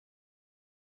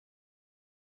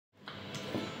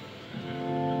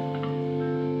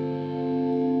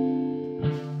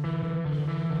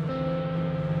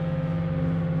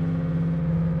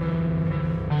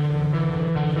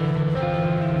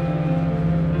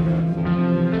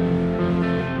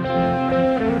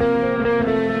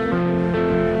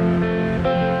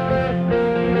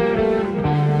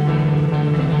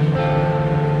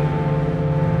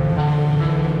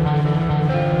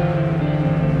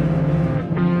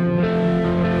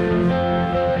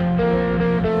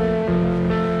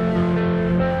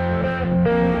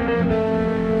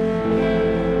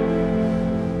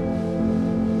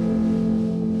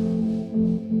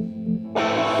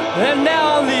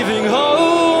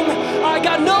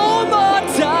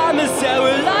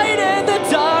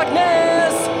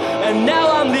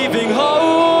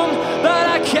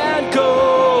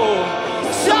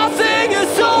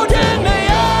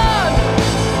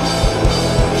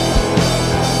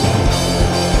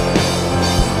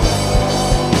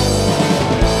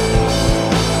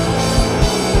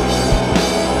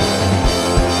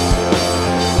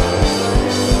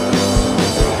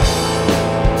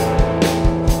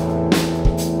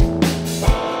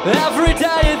Every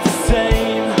day it's the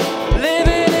same,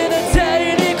 living in a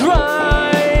daily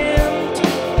grind.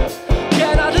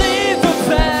 Cannot leave the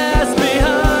past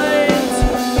behind.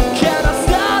 Cannot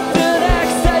start the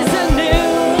next day's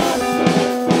anew.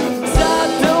 Start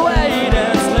the wait,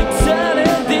 it's like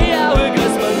turning the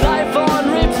hourglass. My life on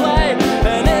replay,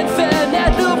 an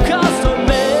infinite loop cost on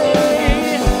me.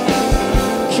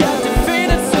 Can't defeat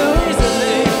it so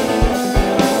easily.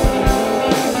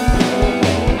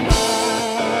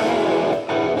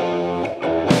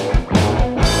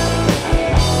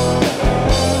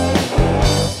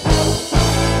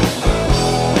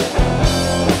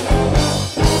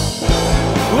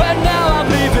 When now I'm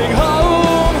leaving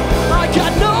home, I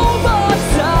got no more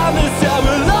time. This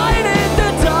hour light in the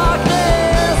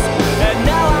darkness. And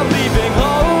now I'm leaving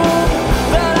home,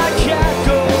 but I can't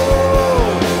go.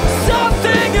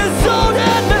 Something is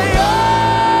holding me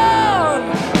on.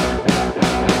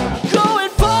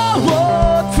 Going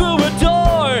forward through a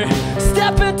door,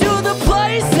 step into the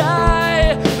place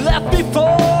I left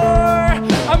before.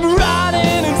 I'm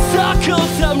running in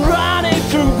circles, I'm running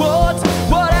through woods.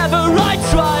 Whatever I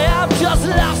try, I'm just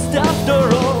lost after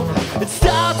all. It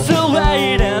starts to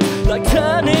waiting, like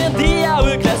turning the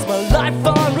hourglass. My life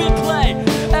on replay,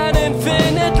 an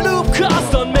infinite loop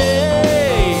cost on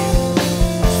me.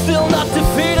 Still not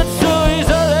defeated so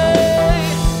easily.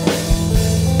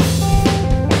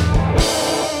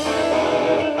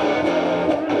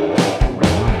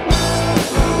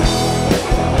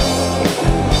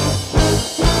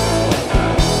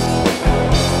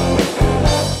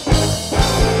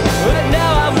 And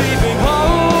now I'm leaving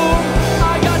home,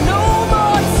 I got no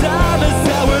more time. This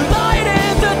hour light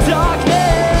in the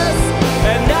darkness.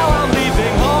 And now I'm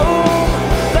leaving home,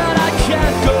 but I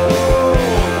can't go.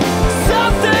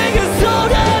 Something is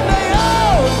holding me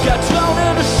on. Got drawn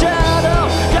in the shadow,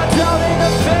 got down in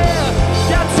the fear,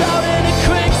 got down in the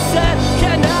quicksand,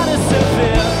 cannot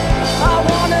disappear. I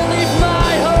wanna leave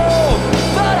my home,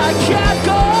 but I can't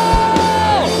go.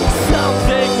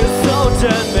 Something is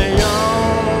holding me on.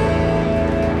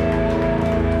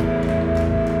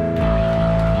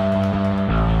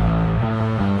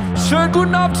 Schönen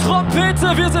guten Abend,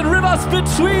 Trompete, wir sind Rivers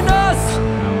Between Us.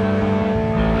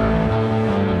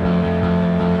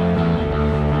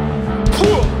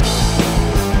 Puh.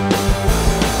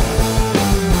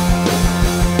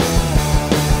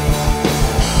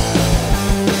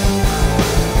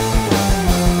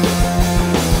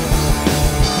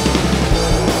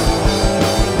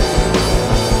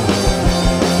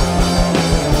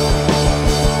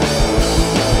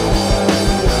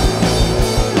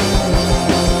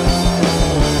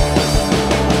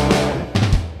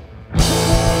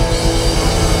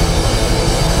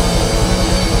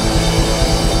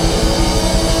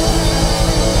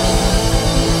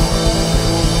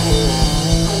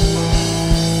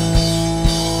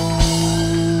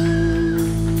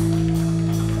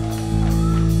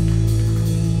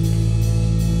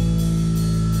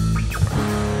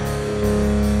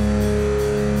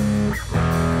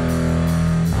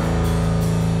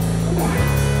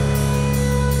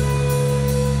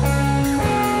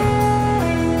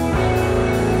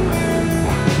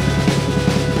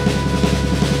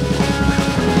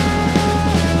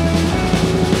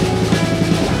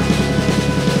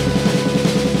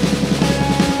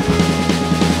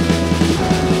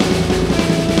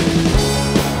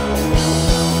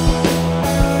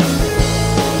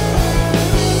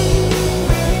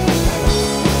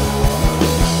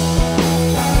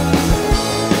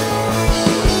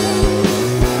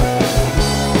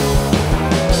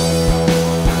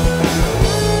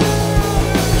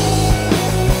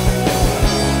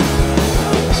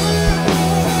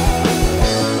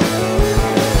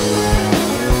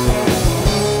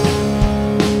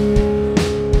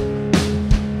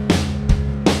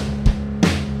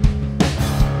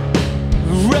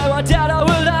 Where my dad are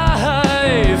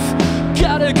alive.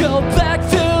 Gotta go back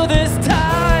to this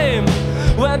time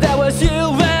when there was you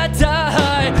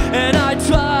and I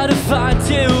try to find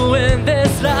you in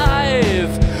this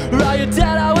life. Are you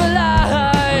dead or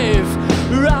alive?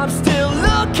 I'm still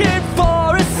looking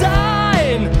for a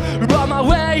sign. On my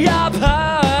way up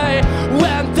high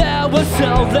when there was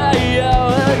only you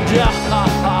and I.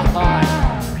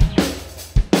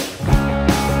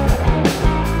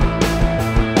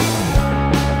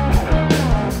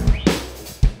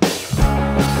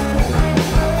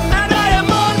 And I am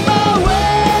on my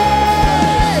way.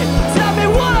 Tell me,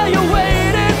 what are you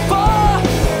waiting for?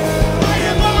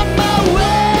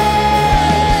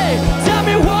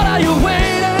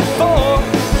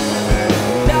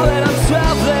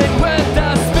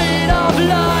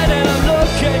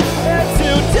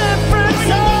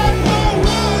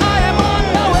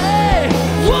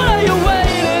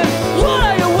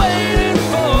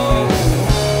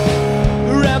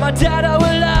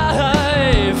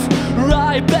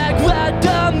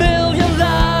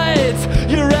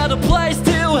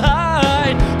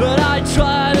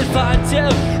 try to find you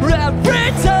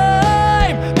every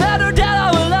time. Better than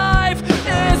our life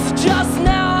is just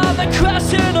now the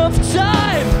question of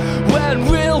time. When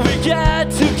will we get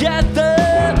together?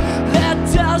 Let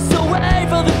us wait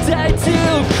for the day to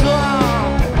come.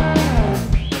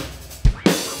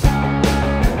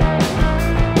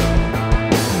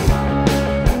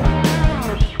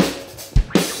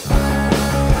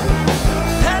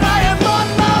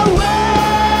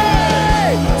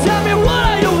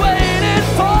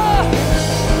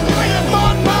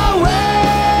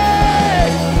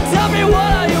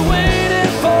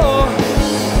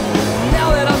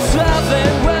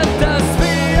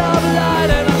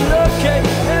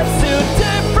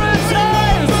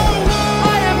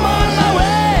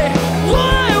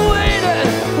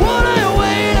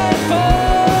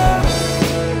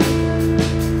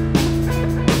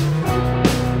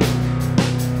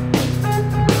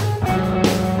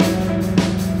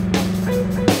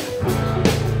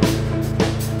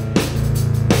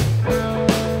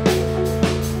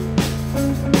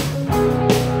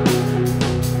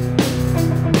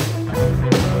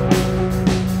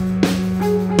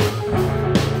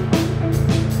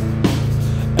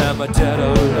 Am I dead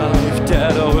or alive,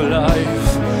 dead or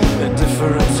alive? At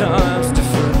different times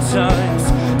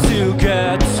to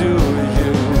get to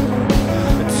you,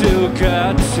 to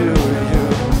get to you.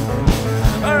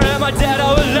 Or am I dead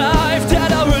or alive,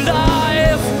 dead or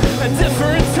alive? At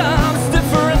different times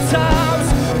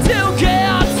to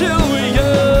get to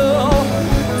you,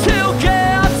 to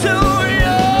get to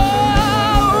you.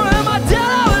 Am I dead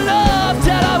or alive,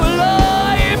 dead or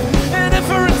alive? At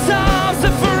different times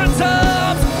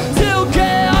to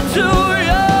get to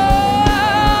you,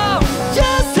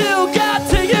 just to get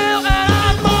to you, and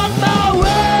I'm on my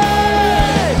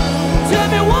way. Tell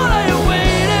me, what are you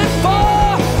waiting for?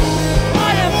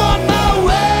 I am on my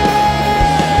way.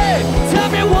 Tell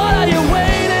me, what are you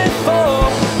waiting for?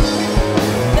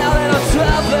 Now that I'm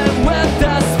traveling with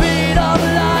the speed of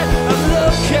light, I'm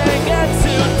looking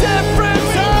into different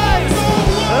times.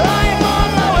 I am on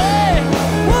my way.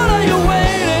 What are you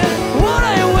waiting? What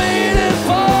are you waiting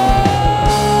for?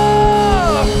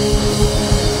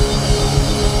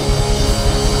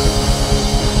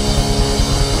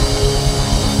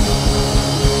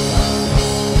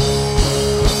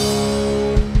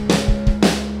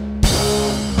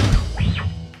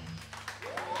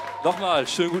 Nochmal,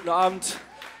 schönen guten Abend.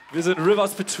 Wir sind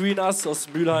Rivers Between Us aus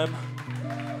Mülheim.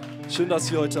 Schön,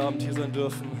 dass wir heute Abend hier sein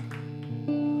dürfen.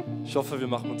 Ich hoffe, wir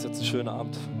machen uns jetzt einen schönen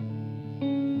Abend.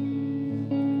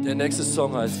 Der nächste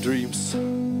Song heißt Dreams.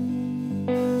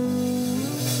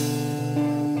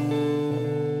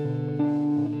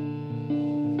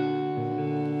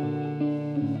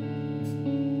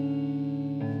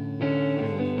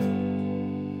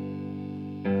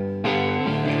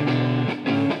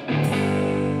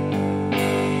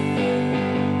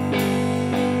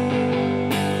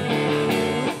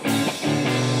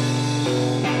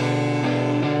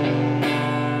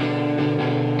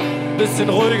 Bisschen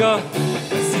ruhiger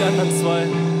als die anderen zwei.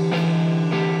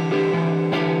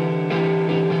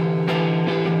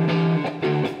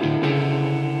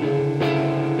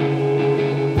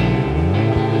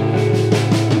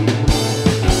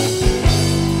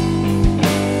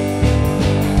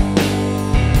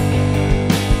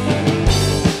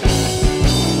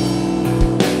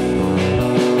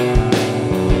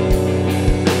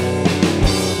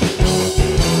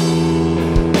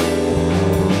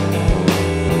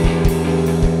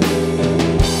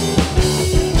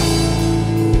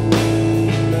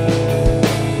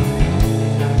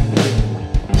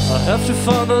 Have to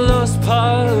find the lost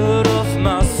part of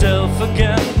myself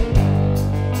again,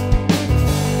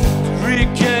 to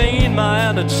regain my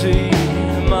energy,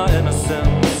 my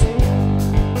innocence.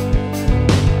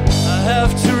 I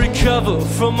have to recover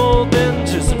from all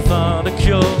binges and find a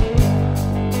cure,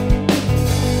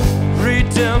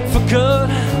 read them for good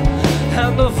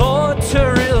and avoid to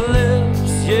relive.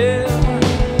 Yeah,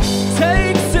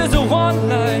 takes is a one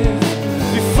life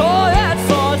before it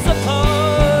falls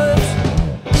apart.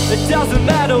 It doesn't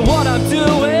matter what I'm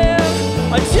doing,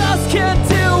 I just can't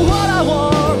do what I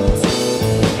want.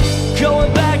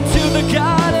 Going back to the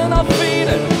garden of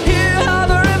Eden, hear how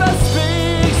the river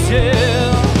speaks,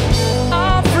 yeah.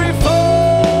 I'm free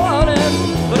falling,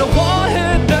 but I won't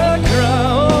hit the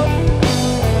ground.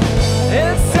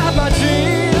 Inside my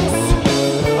dreams,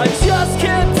 I just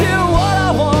can't do what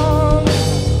I want.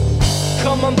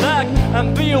 Come on back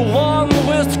and be one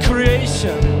with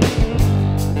creation.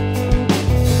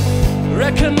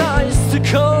 Recognize the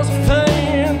cause of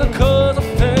pain, the cause of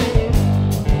pain.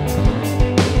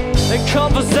 In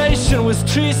conversation with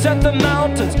trees and the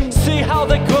mountains, see how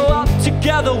they grow up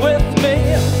together with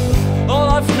me. All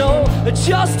I've known is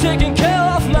just taking care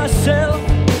of myself.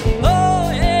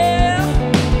 Oh yeah,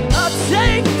 I'll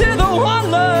take to the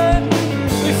one line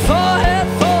before it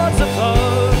falls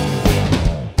apart.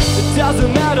 It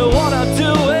doesn't matter what I'm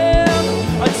doing,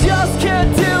 I just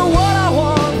can't do what I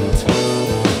want.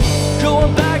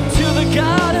 Going back to the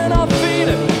garden, I'll feed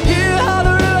it. Hear how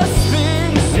the river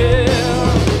speaks, yeah.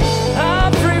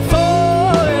 I'm free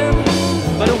falling,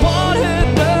 but I won't hit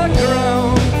the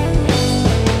ground.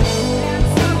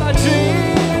 Into my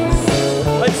dreams,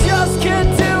 I just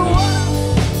can't do what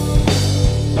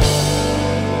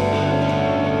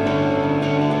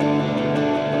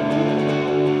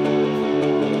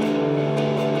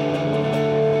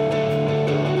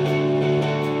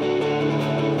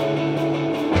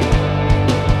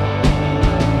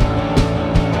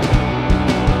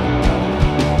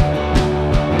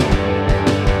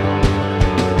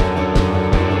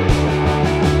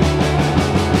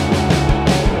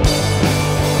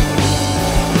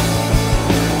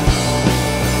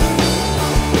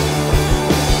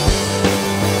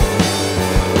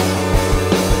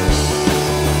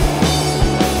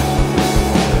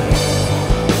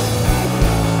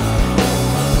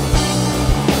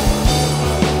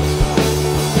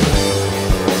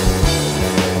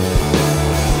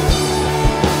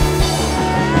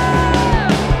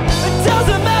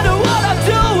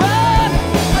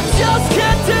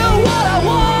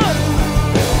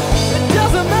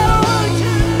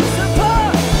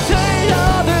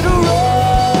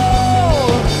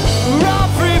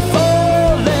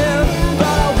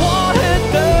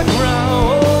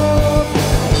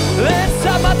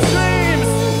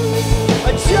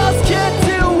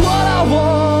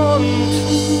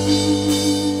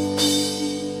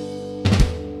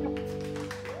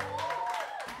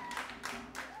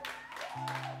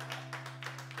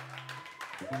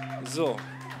so.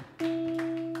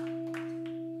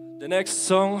 The next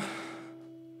song,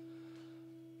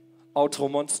 Outro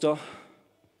Monster.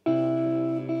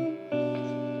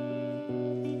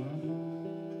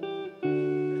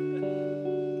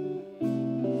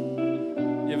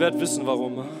 Ihr werdet wissen,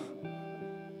 warum.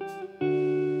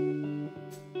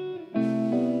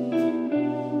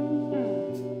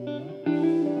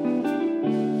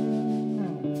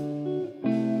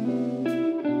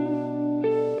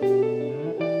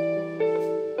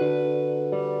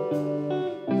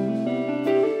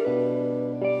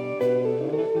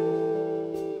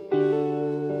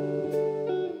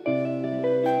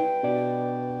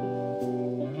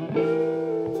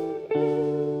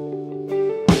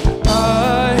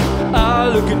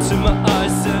 Look into my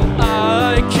eyes and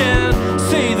I can't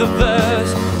see the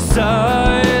best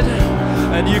side,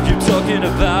 and you keep talking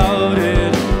about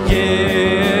it,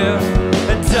 yeah.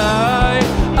 And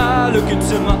I look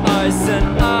into my eyes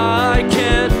and I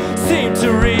can't seem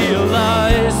to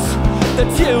realize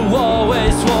that you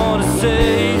always want to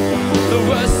say the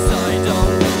worst side of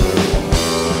me.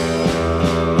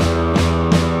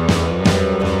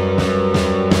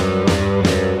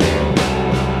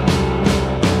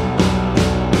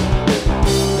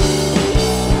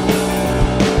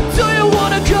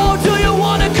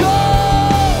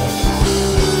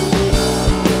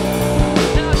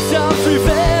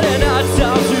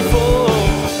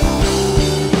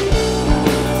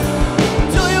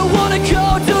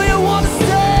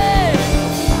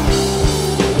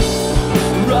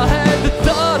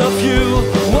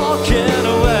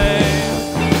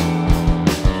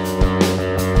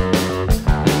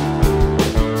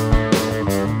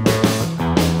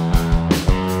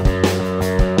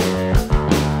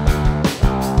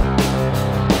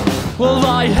 Well,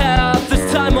 I had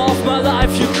this time of my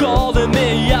life, you calling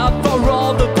me out for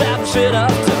all the bad shit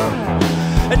I've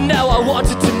done. And now I want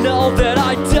you to know that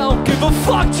I don't give a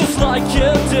fuck just like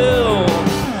you do.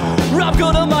 I'm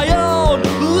good on my own,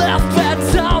 left bad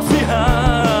times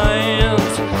behind.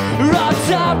 Our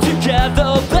time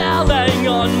together, bailing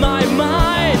on my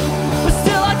mind, but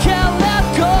still I can't let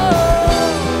go.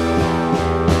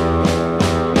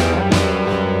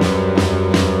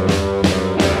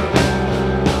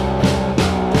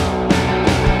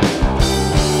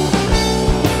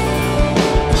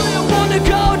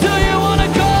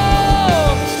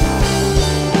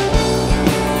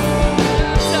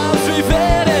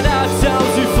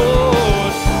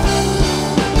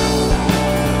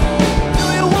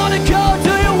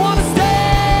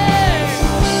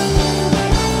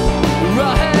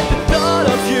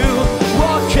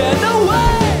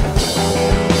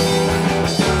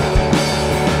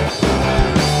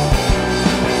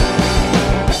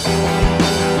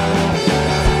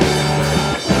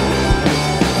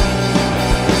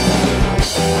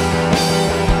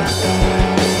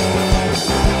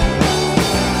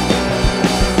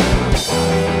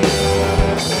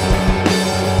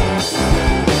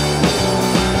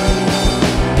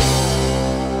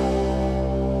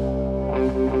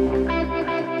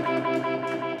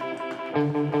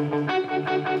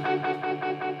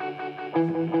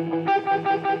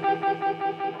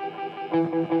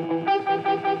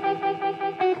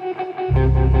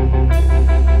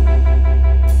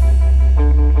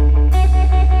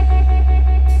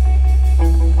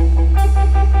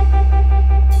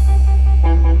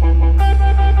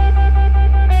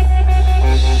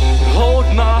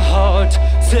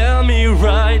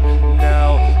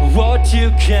 you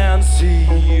can't see,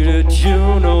 that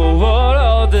you know what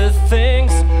are the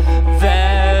things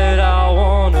that I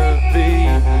wanna be.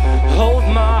 Hold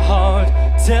my heart,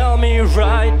 tell me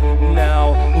right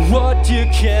now what you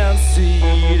can't see,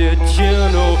 that you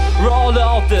know all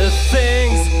of the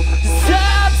things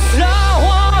that I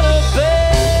wanna be.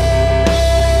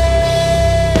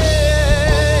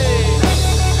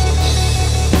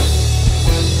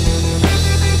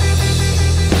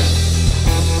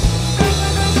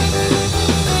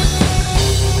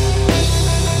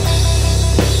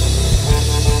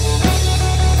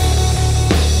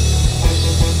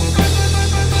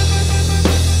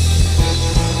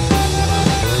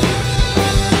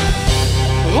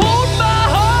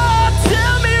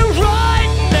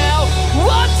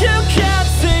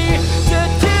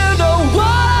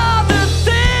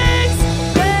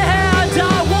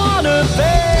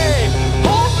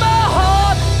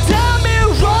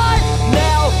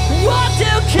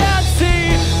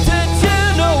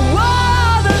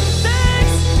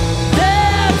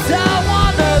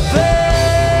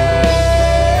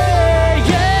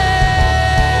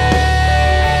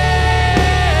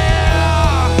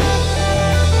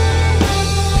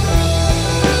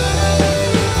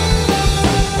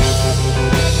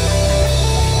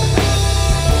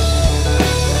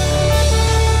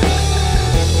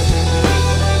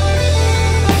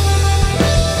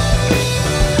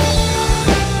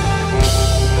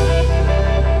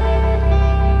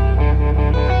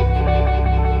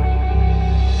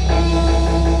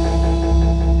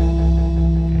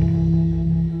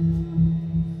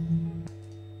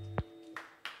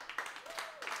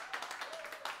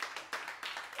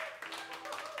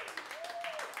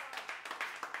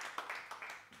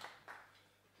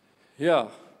 Ja,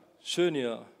 schön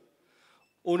hier.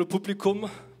 Ohne Publikum,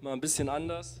 mal ein bisschen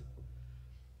anders.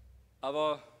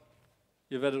 Aber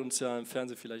ihr werdet uns ja im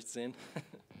Fernsehen vielleicht sehen.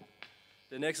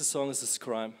 Der nächste Song ist das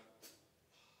Crime.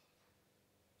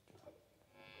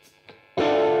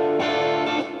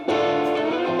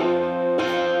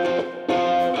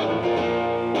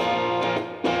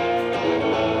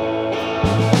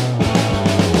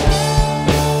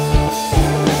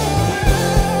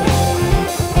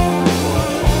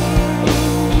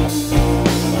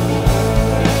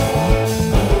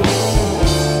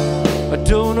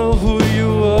 Don't know who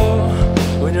you are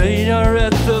when you're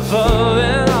at the bar,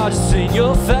 and I just see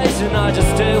your face and I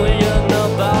just tell you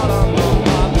about I'm on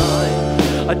my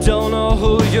mind. I don't know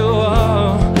who you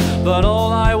are, but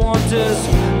all I want is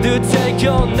to take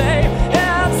your name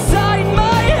inside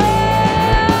my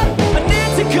head. I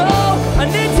need to go, I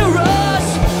need to rush,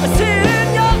 I see it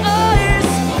in your eyes.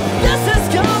 This is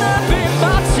gonna be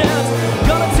my chance,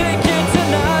 gonna take it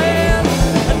tonight.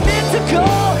 I need to go,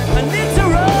 I need to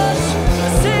rush,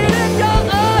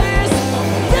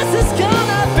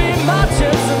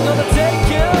 I'm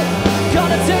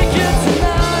gonna take you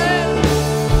tonight.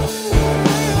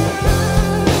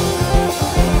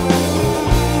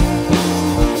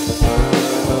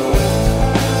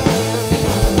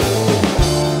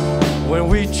 When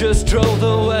we just drove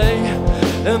away,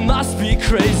 it must be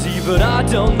crazy, but I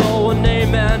don't know her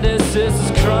name, and this is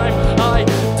crime. I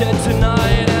dead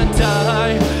tonight and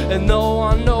die, and no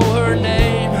one know her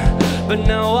name, but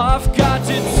now I've got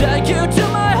to take you to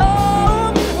my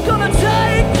home. I'm gonna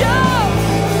take you.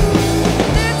 I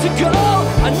need to go,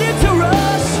 I need to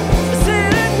rush, I see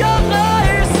it in your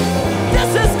eyes.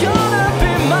 This is gonna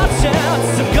be my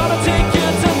chance, I'm gonna take you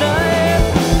tonight.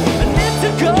 I need to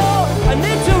go, I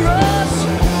need to rush,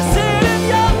 I see it in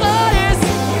your eyes.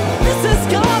 This is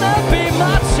gonna be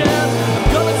my chance,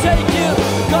 I'm gonna take you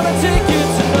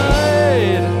tonight.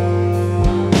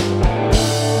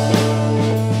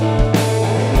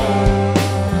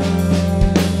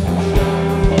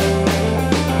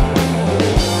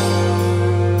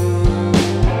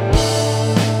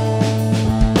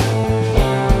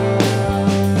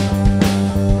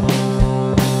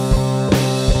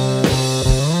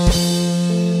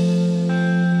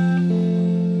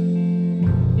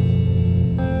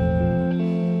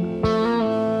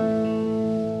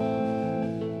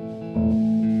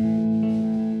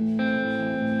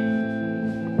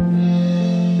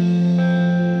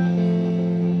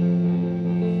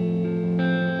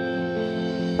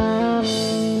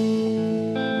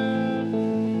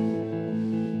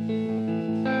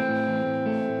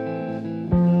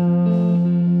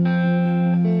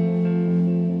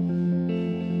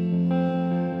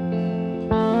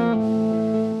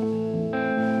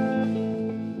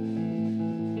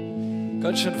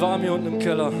 Ganz schön warm hier unten im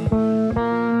Keller.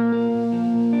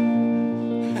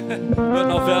 Wird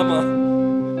noch wärmer.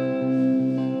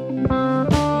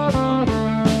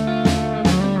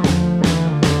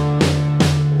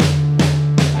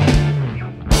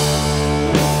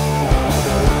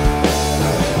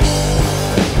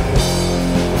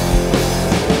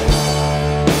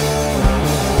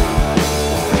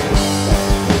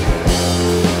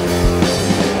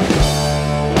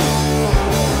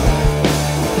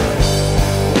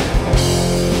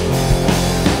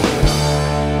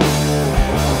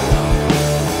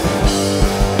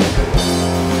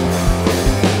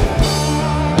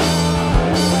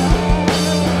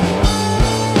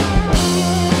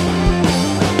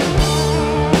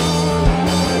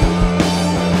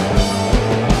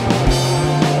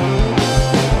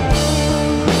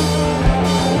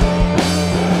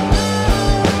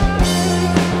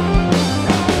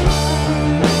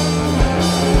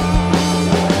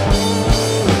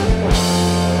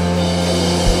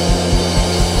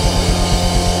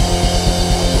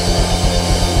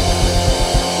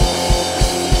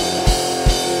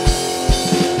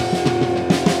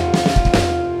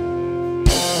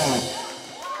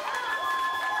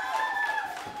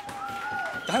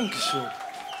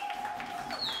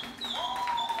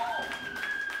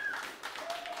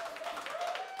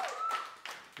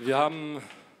 Wir haben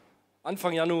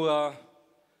Anfang Januar ein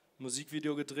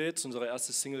Musikvideo gedreht, unsere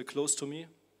erste Single Close to Me.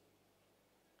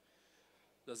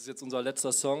 Das ist jetzt unser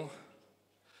letzter Song.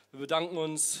 Wir bedanken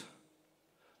uns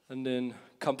an den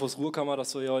Campus Ruhrkammer,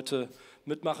 dass wir hier heute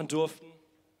mitmachen durften.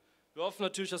 Wir hoffen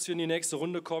natürlich, dass wir in die nächste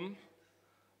Runde kommen,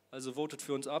 also votet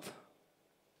für uns ab.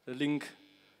 Der Link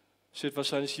steht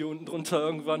wahrscheinlich hier unten drunter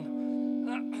irgendwann.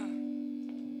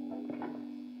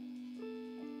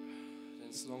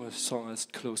 Der Song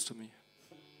heißt Close to Me.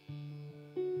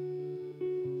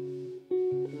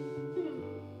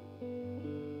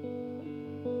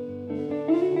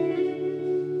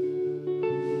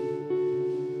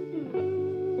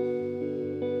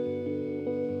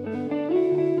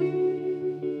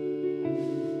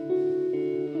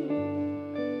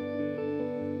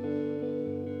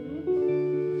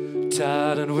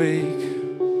 Tired and weak,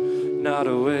 not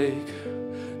awake,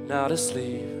 not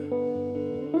asleep.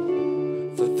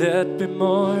 Thought there'd be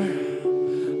more,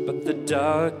 but the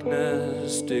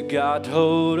darkness still got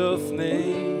hold of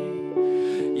me.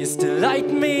 You still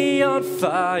light me on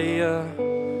fire,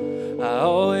 I'll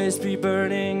always be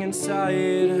burning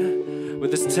inside. Will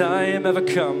this time ever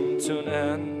come to an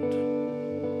end?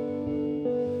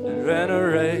 And when a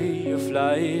ray of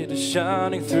light is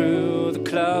shining through the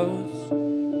clouds,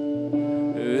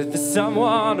 with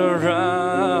someone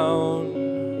around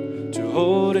to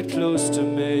hold it close to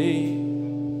me.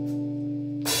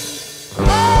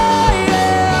 I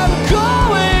am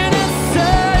going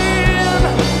insane,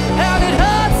 and it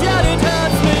hurts, yet it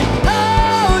hurts me.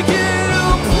 How you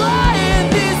playing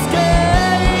these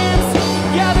games?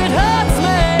 Yeah, it hurts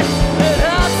me. It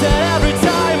hurts every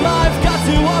time I've got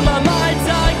you on my mind.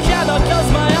 I cannot close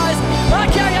my eyes, I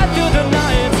can't get through the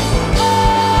night.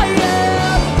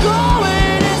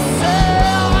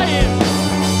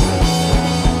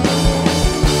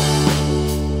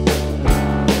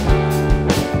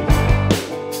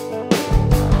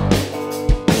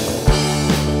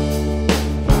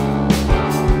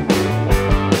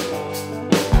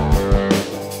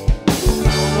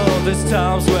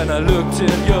 Times when I looked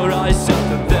in your eyes,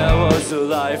 something there was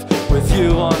alive with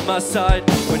you on my side.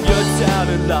 When you're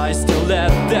telling lies, still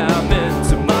let them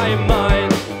into my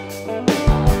mind.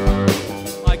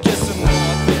 I guess the more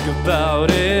I think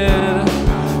about it,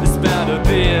 it's better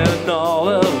being all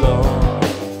alone.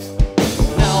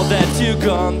 Now that you're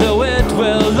gone, the wind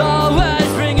will always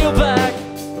bring you back.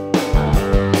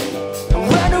 And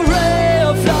when a ray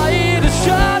of light is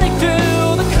shining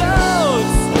through the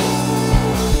clouds,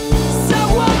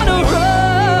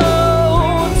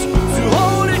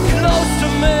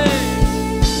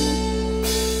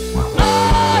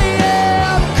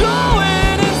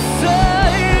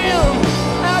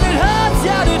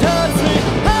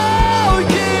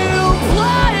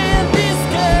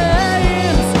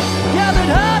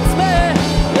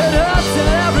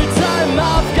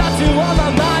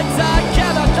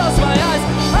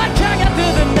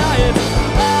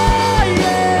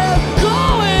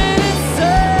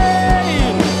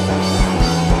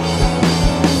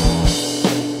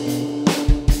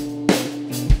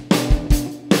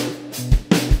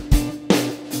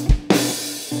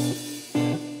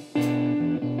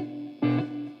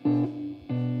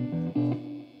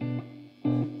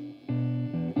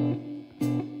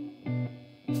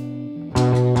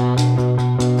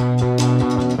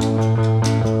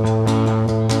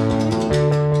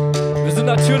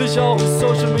 natürlich auch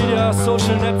Social Media,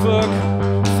 Social Network,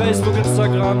 Facebook,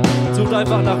 Instagram. Sucht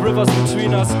einfach nach Rivers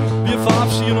Between Us. Wir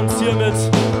verabschieden uns hiermit.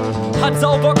 Hat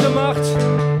sau Bock gemacht.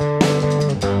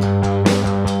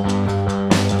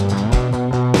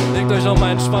 Legt euch noch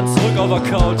mal entspannt zurück auf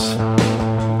der Couch.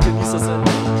 Genießt das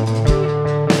Ende.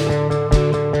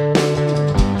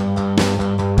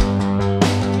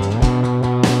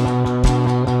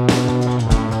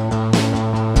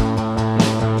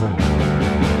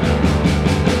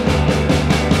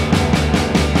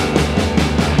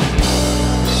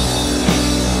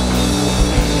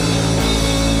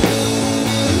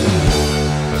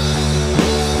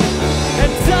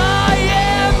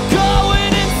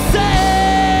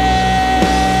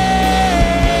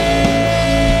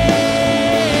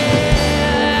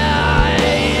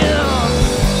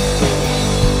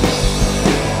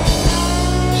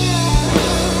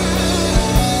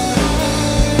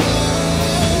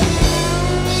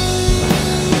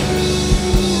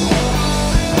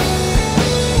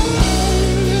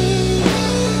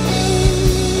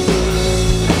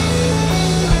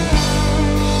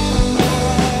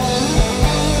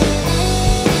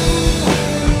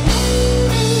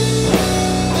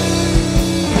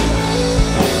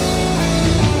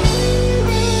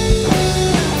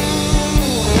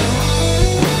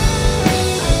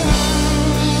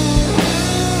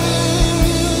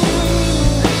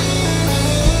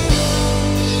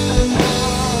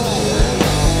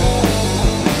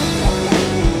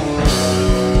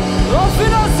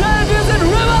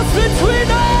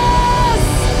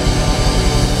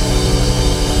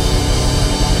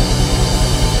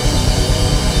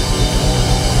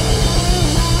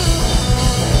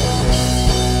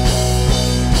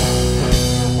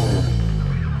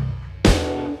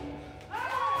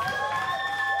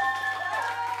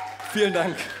 Vielen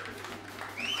Dank.